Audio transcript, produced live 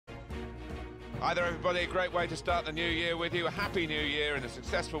Hi there, everybody. A great way to start the new year with you. A happy new year and a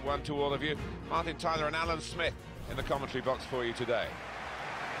successful one to all of you. Martin Tyler and Alan Smith in the commentary box for you today.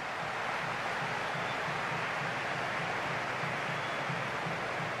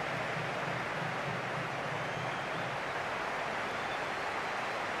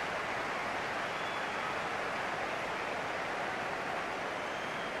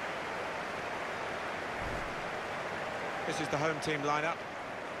 This is the home team lineup.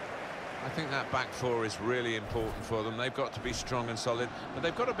 I think that back four is really important for them. They've got to be strong and solid, but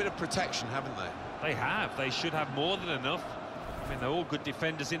they've got a bit of protection, haven't they? They have. They should have more than enough. I mean, they're all good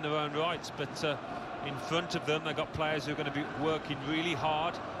defenders in their own rights, but in front of them, they've got players who are going to be working really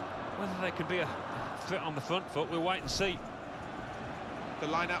hard. Whether they can be a threat on the front foot, we'll wait and see. The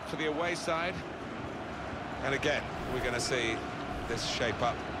lineup for the away side. And again, we're going to see this shape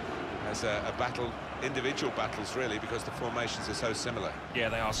up as a battle. Individual battles, really, because the formations are so similar. Yeah,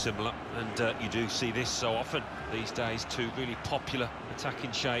 they are similar, and you do see this so often these days, two really popular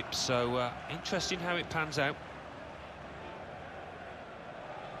attacking shapes, so interesting how it pans out.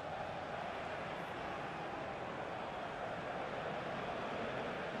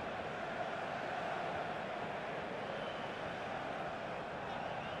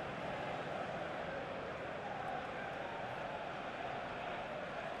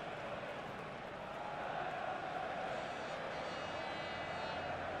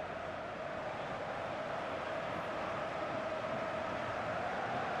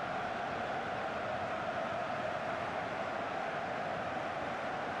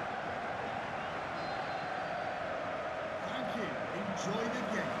 Enjoy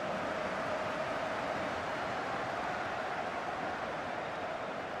the game.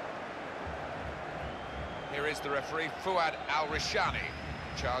 Here is the referee, Fuad Al-Rishani,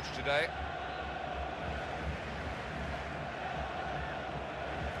 in charge today.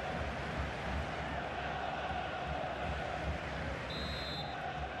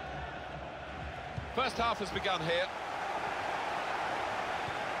 First half has begun here.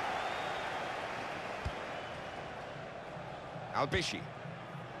 Al-Bishi.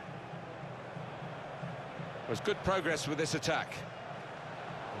 There's good progress with this attack.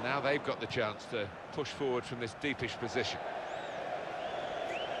 Now they've got the chance to push forward from this deepish position.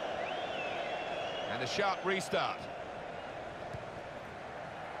 And a sharp restart.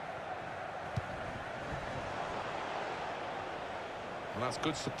 Well, that's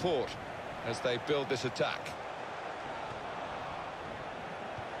good support as they build this attack.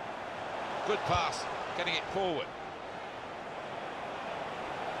 Good pass, getting it forward.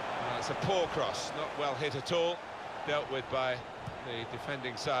 It's a poor cross, not well hit at all, dealt with by the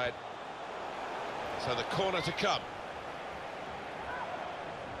defending side. So the corner to come.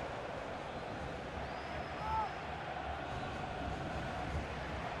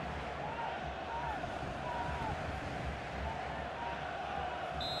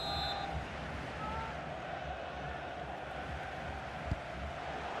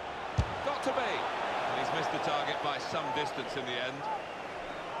 Got to be. And he's missed the target by some distance in the end.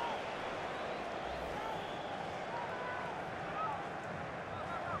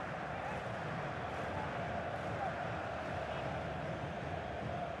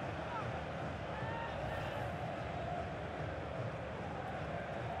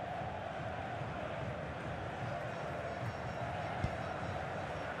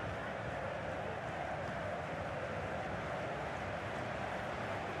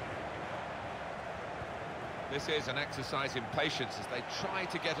 This is an exercise in patience as they try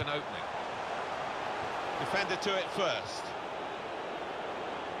to get an opening. Defender to it first.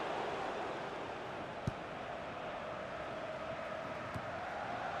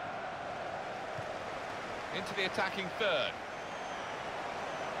 Into the attacking third.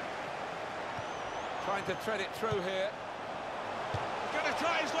 Trying to thread it through here. He's going to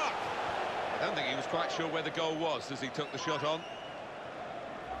try his luck. I don't think he was quite sure where the goal was as he took the shot on.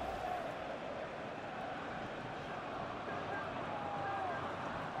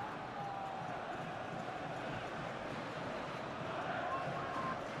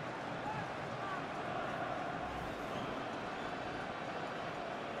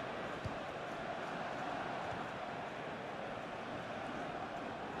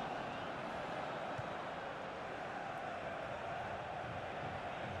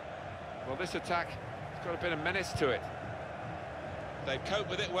 Well, this attack has got a bit of menace to it. They've coped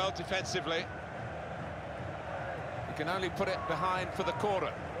with it well defensively. You can only put it behind for the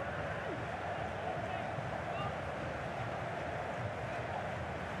corner.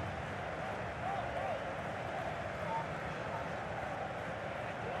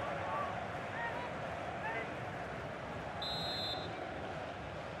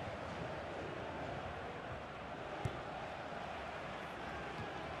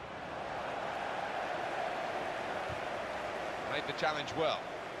 played the challenge well.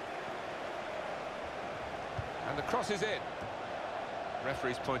 And the cross is in.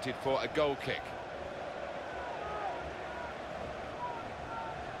 Referee's pointed for a goal kick.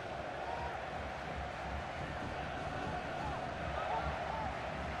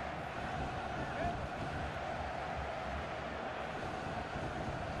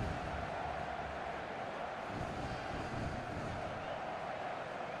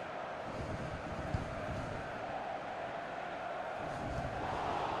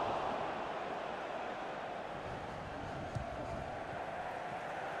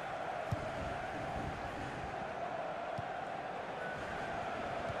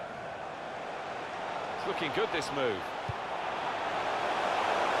 Looking good, this move.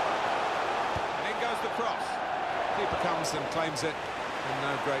 And in goes the cross. Keeper comes and claims it, and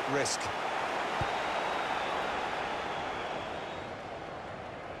no great risk.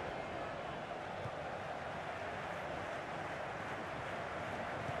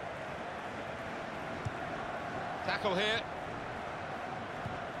 Tackle here.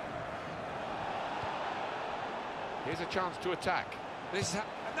 Here's a chance to attack. This is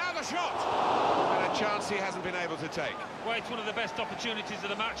now the shot! And a chance he hasn't been able to take. Well, it's one of the best opportunities of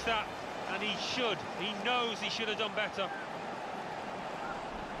the match, that, and he knows he should have done better.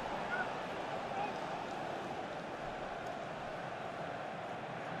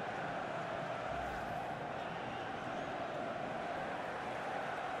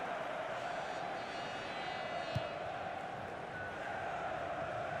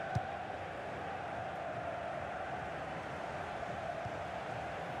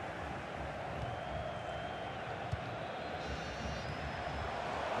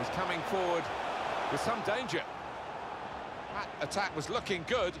 He's coming forward with some danger. That attack was looking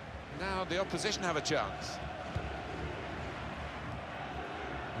good. Now the opposition have a chance.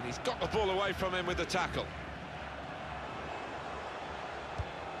 And he's got the ball away from him with the tackle.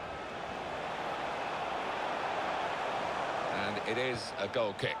 And it is a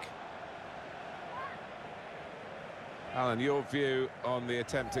goal kick. Alan, your view on the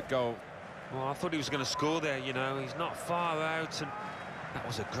attempt at goal? Well, I thought he was going to score there, you know. He's not far out, and that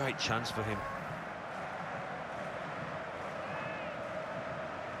was a great chance for him.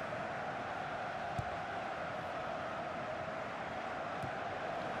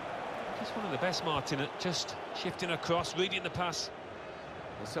 Just one of the best, Martin, at just shifting across, reading the pass.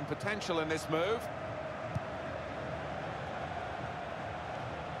 There's some potential in this move.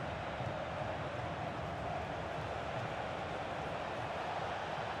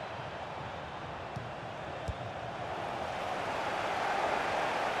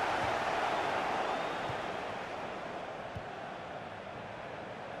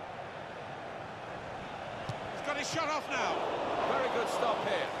 Got his shot off now. Very good stop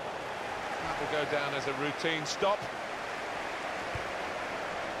here. That will go down as a routine stop.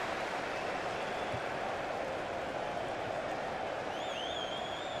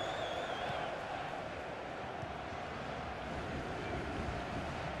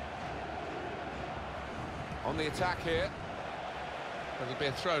 On the attack here. There'll be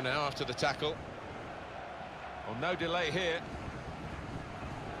a throw now after the tackle. Well, no delay here.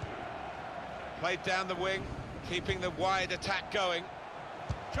 Played down the wing. Keeping the wide attack going.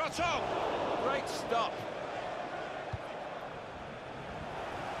 Shot on! Great stop.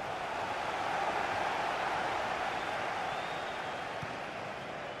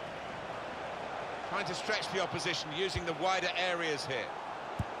 Trying to stretch the opposition, using the wider areas here.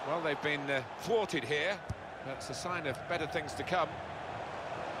 Well, they've been thwarted here. That's a sign of better things to come.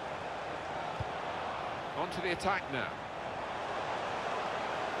 On to the attack now.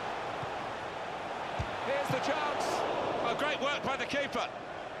 Here's the chance. Well, great work by the keeper.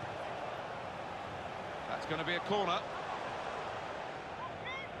 That's going to be a corner.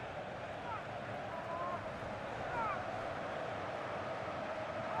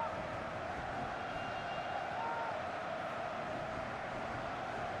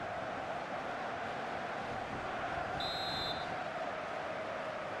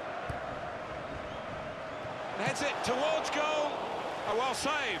 Heads it towards goal. Oh, well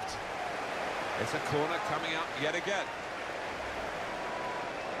saved. It's a corner coming up yet again.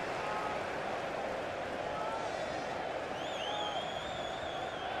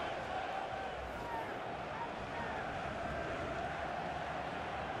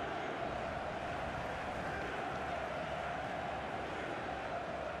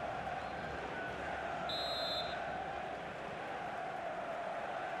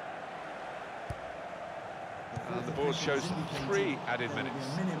 And the board shows 3 added minutes.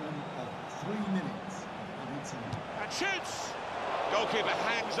 Minimum of 3 minutes added time. And shoots! Goalkeeper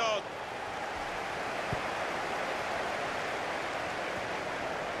hangs on.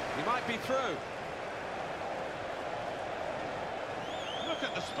 He might be through. Look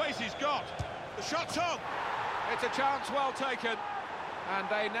at the space he's got. The shot's on. It's a chance well taken, and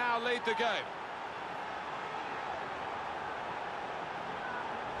they now lead the game.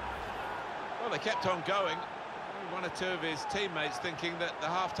 Well, they kept on going. One or two of his teammates thinking that the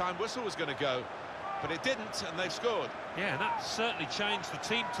half-time whistle was going to go, but it didn't, and they've scored. Yeah, and that certainly changed the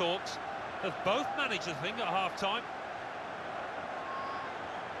team talks of both managers, I think, at half-time.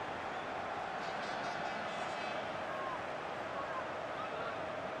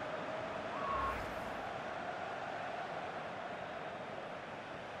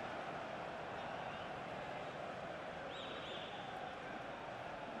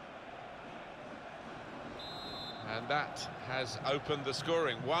 And that has opened the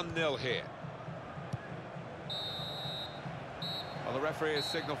scoring. 1-0 here. Well, the referee has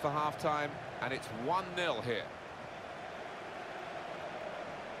signalled for half-time, and it's 1-0 here.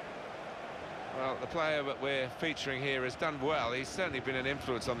 Well, the player that we're featuring here has done well. He's certainly been an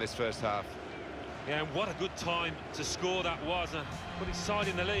influence on this first half. Yeah, and what a good time to score that was, and put his side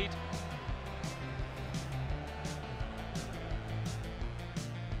in the lead.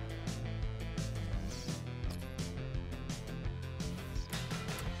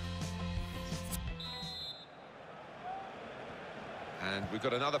 And we've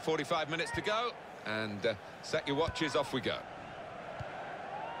got another 45 minutes to go, and set your watches, off we go.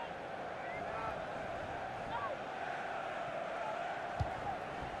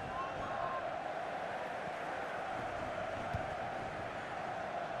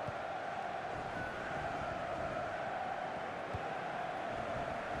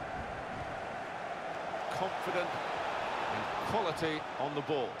 Confident and quality on the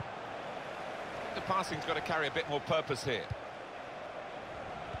ball. The passing's got to carry a bit more purpose here.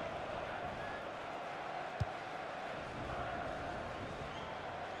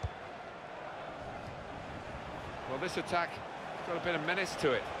 Well, this attack has got a bit of menace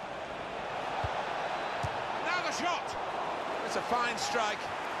to it. Now the shot! It's a fine strike,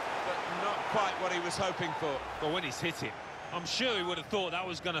 but not quite what he was hoping for. But when he's hit it, I'm sure he would have thought that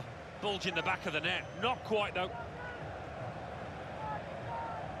was going to bulge in the back of the net. Not quite, though.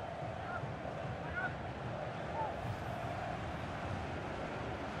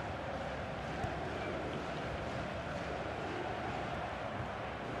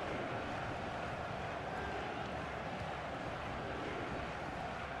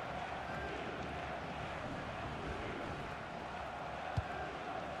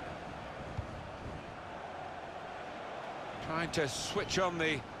 Trying to switch on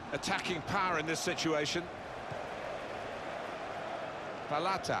the attacking power in this situation.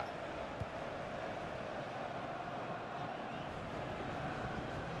 Palata.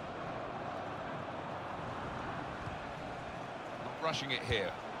 Not rushing it here.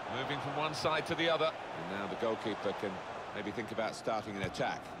 Moving from one side to the other. And now the goalkeeper can maybe think about starting an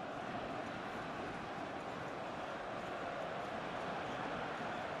attack.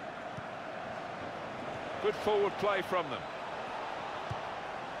 Good forward play from them.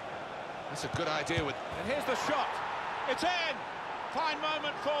 That's a good idea with... And here's the shot. It's in! Fine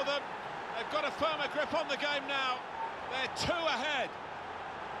moment for them. They've got a firmer grip on the game now. They're 2 ahead.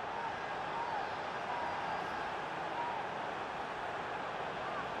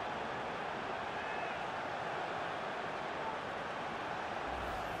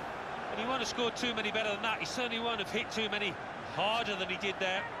 And he won't have scored too many better than that. He certainly won't have hit too many harder than he did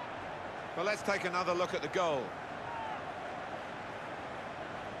there. Well, let's take another look at the goal.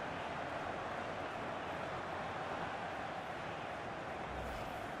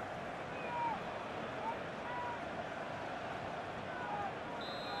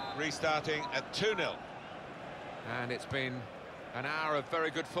 Restarting at 2-0. And it's been an hour of very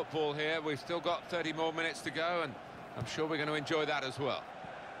good football here. We've still got 30 more minutes to go, and I'm sure we're going to enjoy that as well.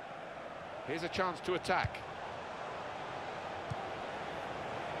 Here's a chance to attack.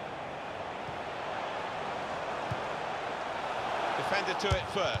 Defender to it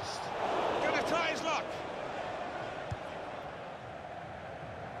first. Gonna try his luck.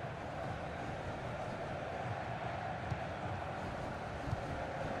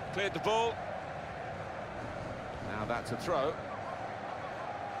 Cleared the ball. Now that's a throw.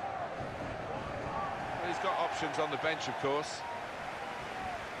 He's got options on the bench, of course.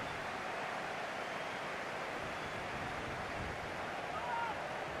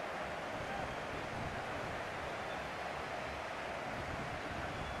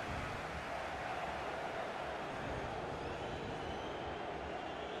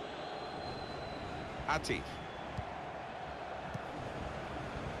 Atif.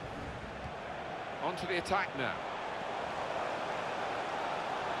 On to the attack now.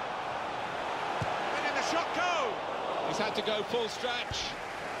 shot go? He's had to go full stretch.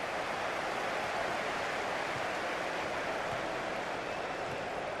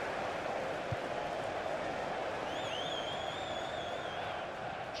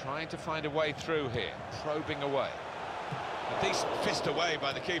 Trying to find a way through here, probing away. A decent fist away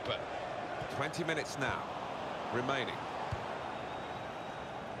by the keeper. 20 minutes now remaining.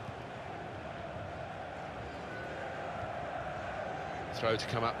 Throw to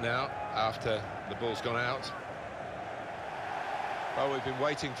come up now after the ball's gone out. Well, we've been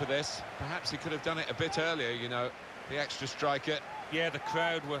waiting for this. Perhaps he could have done it a bit earlier, you know, the extra striker. Yeah, the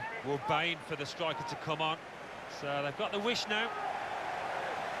crowd were baying for the striker to come on. So they've got the wish now.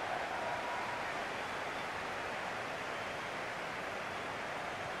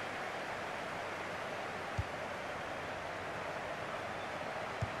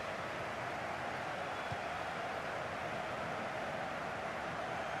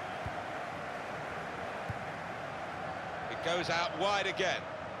 Goes out wide again.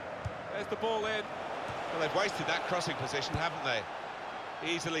 There's the ball in. Well, they've wasted that crossing position, haven't they?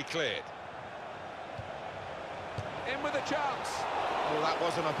 Easily cleared. In with a chance. Well, that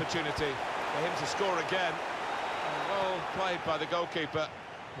was an opportunity for him to score again. Well played by the goalkeeper,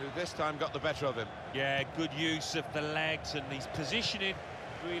 who this time got the better of him. Yeah, good use of the legs, and his positioning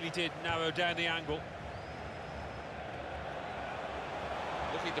really did narrow down the angle.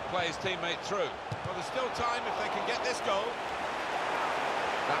 Looking to play his teammate through. Well, there's still time if they can get this goal.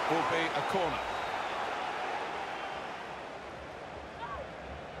 That will be a corner.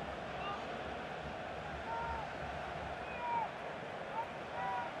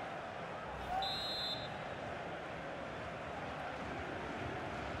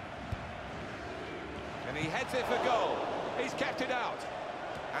 And he heads it for goal. He's kept it out.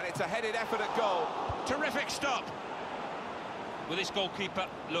 And it's a headed effort at goal. Terrific stop. Well, this goalkeeper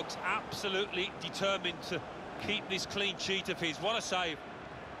looks absolutely determined to keep this clean sheet of his. What a save.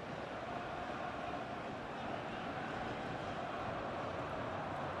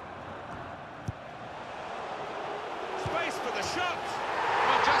 Space for the shot.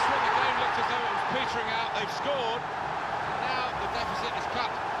 Well, just when the game looked as though it was petering out, they've scored. Now the deficit is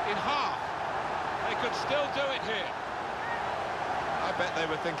cut in half. They could still do it here. I bet they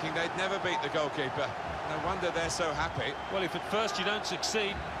were thinking they'd never beat the goalkeeper. No wonder they're so happy. Well, if at first you don't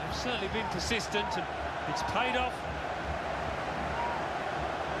succeed, they've certainly been persistent, and it's paid off.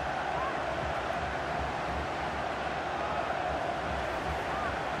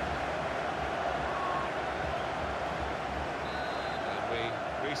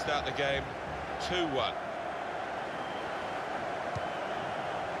 And we restart the game 2-1.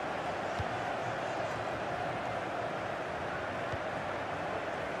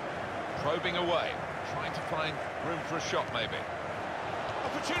 Probing away. Trying to find room for a shot, maybe.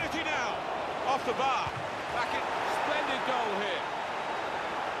 Opportunity now. Off the bar. Back in. Splendid goal here.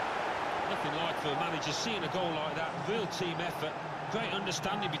 Nothing like for a manager seeing a goal like that. Real team effort. Great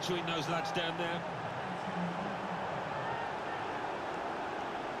understanding between those lads down there.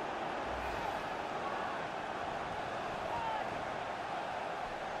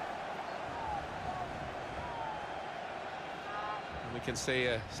 We can see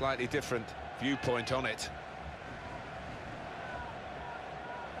a slightly different viewpoint on it.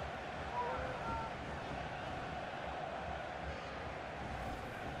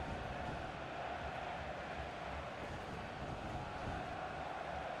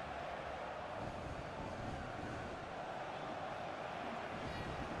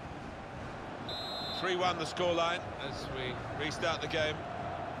 (3-1) the scoreline as we restart the game.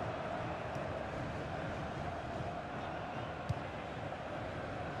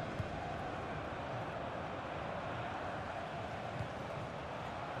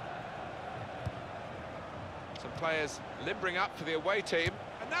 Some players limbering up for the away team.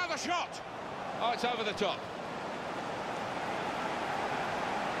 And now the shot! Oh, it's over the top.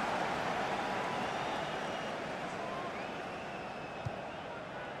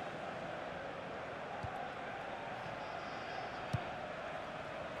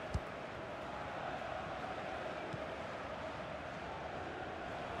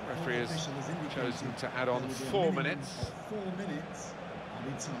 The referee has chosen to add on 4 minutes. 4 minutes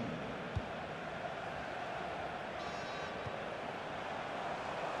added time.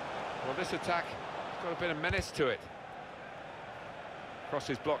 Well, this attack has got a bit of menace to it. Cross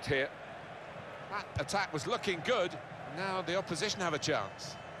is blocked here. That attack was looking good. Now the opposition have a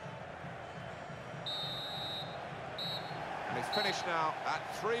chance. And it's finished now at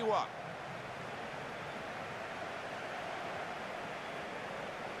 3-1.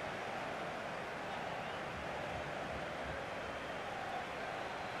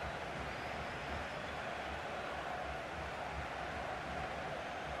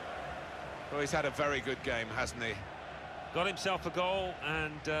 Well, he's had a very good game, hasn't he? Got himself a goal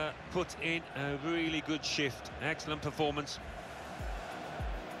and put in a really good shift. Excellent performance.